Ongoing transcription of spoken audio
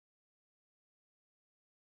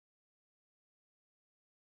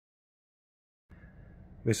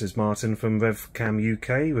This is Martin from REVCAMUK, UK,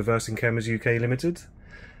 Reversing Cameras UK Limited.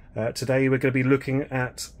 Today we're going to be looking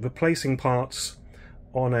at replacing parts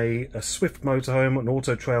on a Swift motorhome, an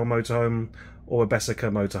Autotrail motorhome, or a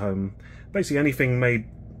Bessacarr motorhome. Basically anything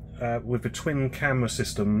made with the twin camera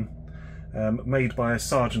system made by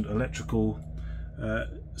Sargent Electrical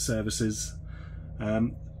Services.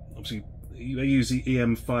 Obviously they use the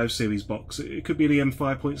EM5 series box. It could be an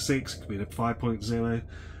EM5.6, it could be a 5.0.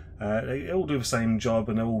 They all do the same job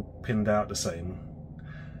and they're all pinned out the same.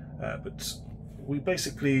 But we've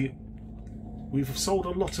sold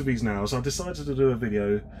a lot of these now, so I decided to do a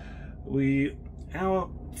video.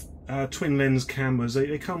 Our twin lens cameras,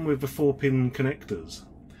 they come with the 4-pin connectors.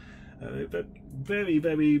 They're very,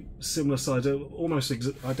 very similar size, they're almost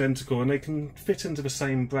identical, and they can fit into the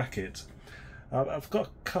same bracket. I've got a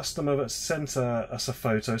customer that sent us a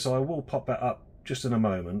photo, so I will pop that up just in a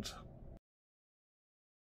moment.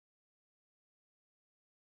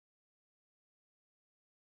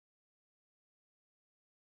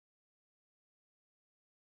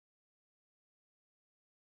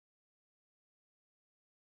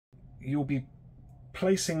 You'll be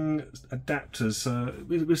placing adapters.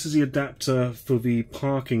 This is the adapter for the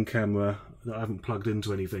parking camera that I haven't plugged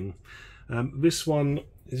into anything. This one,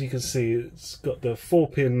 as you can see, it's got the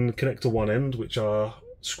 4-pin connector one end, which our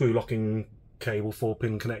screw locking cable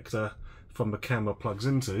 4-pin connector from the camera plugs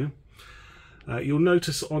into. You'll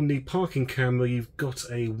notice on the parking camera you've got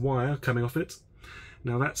a wire coming off it.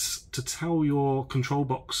 Now that's to tell your control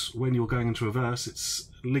box when you're going into reverse. It's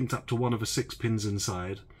linked up to one of the 6 pins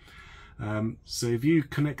inside. So if you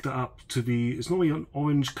connect it up to it's normally an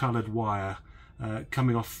orange coloured wire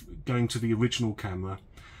coming off, going to the original camera.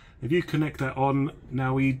 If you connect that on,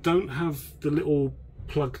 now we don't have the little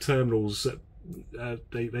plug terminals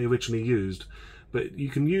that they originally used, but you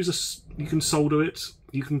can you can solder it,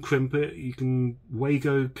 you can crimp it, you can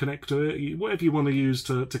Wago connector it, whatever you want to use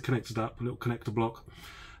to connect it up, a little connector block.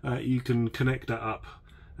 You can connect that up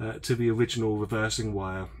to the original reversing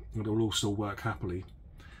wire, and it will all still work happily.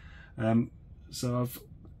 So I've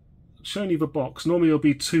shown you the box. Normally there'll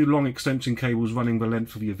be 2 long extension cables running the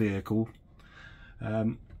length of your vehicle.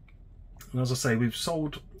 And as I say, we've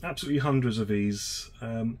sold absolutely hundreds of these.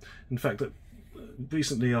 In fact,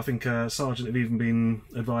 recently I think Sargent have even been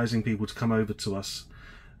advising people to come over to us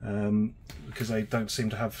because they don't seem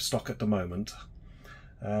to have stock at the moment,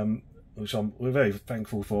 which we're very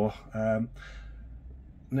thankful for.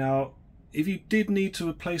 Now, if you did need to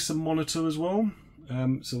replace a monitor as well,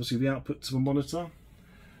 so obviously the output to the monitor.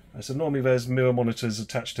 So normally there's mirror monitors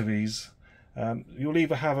attached to these. You'll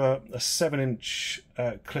either have a 7-inch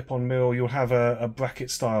clip-on mirror, or you'll have a bracket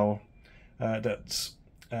style that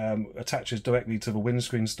attaches directly to the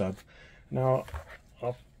windscreen stub. Now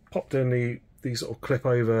I've popped in the sort of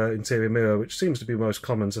clip-over interior mirror, which seems to be most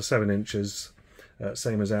common, so 7 inches,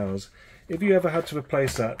 same as ours. If you ever had to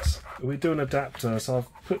replace that, we do an adapter, so I've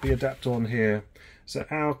put the adapter on here. So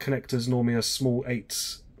our connector is normally a small 8mm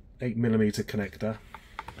connector.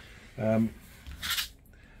 I've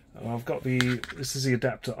got this is the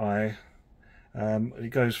adapter eye.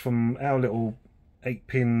 It goes from our little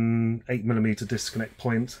 8-pin 8mm disconnect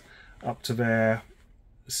point up to their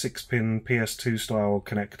 6-pin PS2 style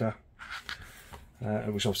connector,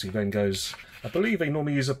 which obviously then goes. I believe they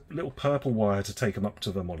normally use a little purple wire to take them up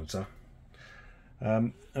to the monitor.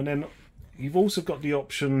 And then you've also got the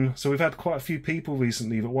option, so we've had quite a few people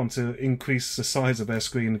recently that want to increase the size of their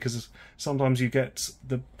screen, because sometimes you get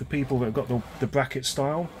the people that have got the bracket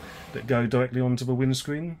style that go directly onto the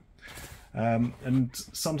windscreen, and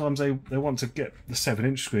sometimes they want to get the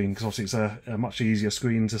 7-inch screen, because obviously it's a much easier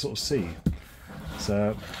screen to sort of see.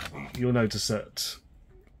 So you'll notice that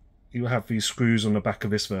you'll have these screws on the back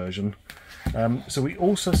of this version. So we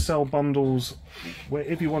also sell bundles where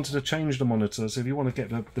if you wanted to change the monitor, so if you want to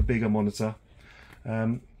get the bigger monitor,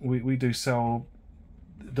 we do sell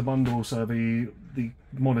the bundle, so the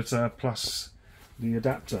monitor plus the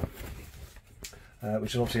adapter,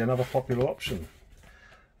 which is obviously another popular option.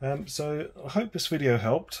 So I hope this video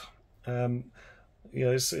helped. You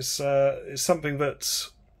know, it's something that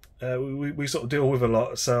we sort of deal with a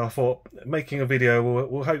lot, so I thought making a video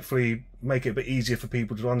will hopefully make it a bit easier for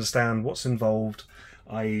people to understand what's involved,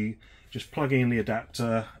 i.e. just plugging in the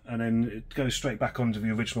adapter and then it goes straight back onto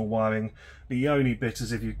the original wiring. The only bit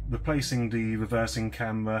is if you're replacing the reversing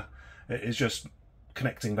camera, it's just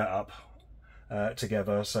connecting that up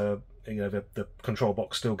together, so you know the control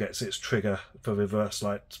box still gets its trigger for reverse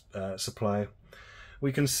light supply.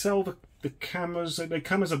 We can sell the cameras, they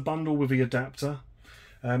come as a bundle with the adapter.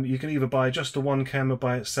 You can either buy just the one camera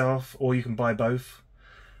by itself, or you can buy both.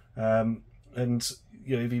 and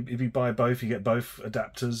you know, if you buy both, you get both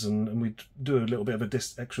adapters, and we do a little bit of a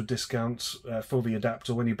extra discount for the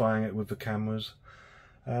adapter when you're buying it with the cameras.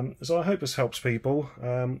 So I hope this helps people,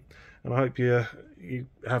 and I hope you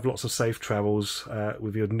have lots of safe travels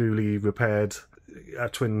with your newly repaired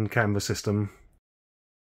twin camera system.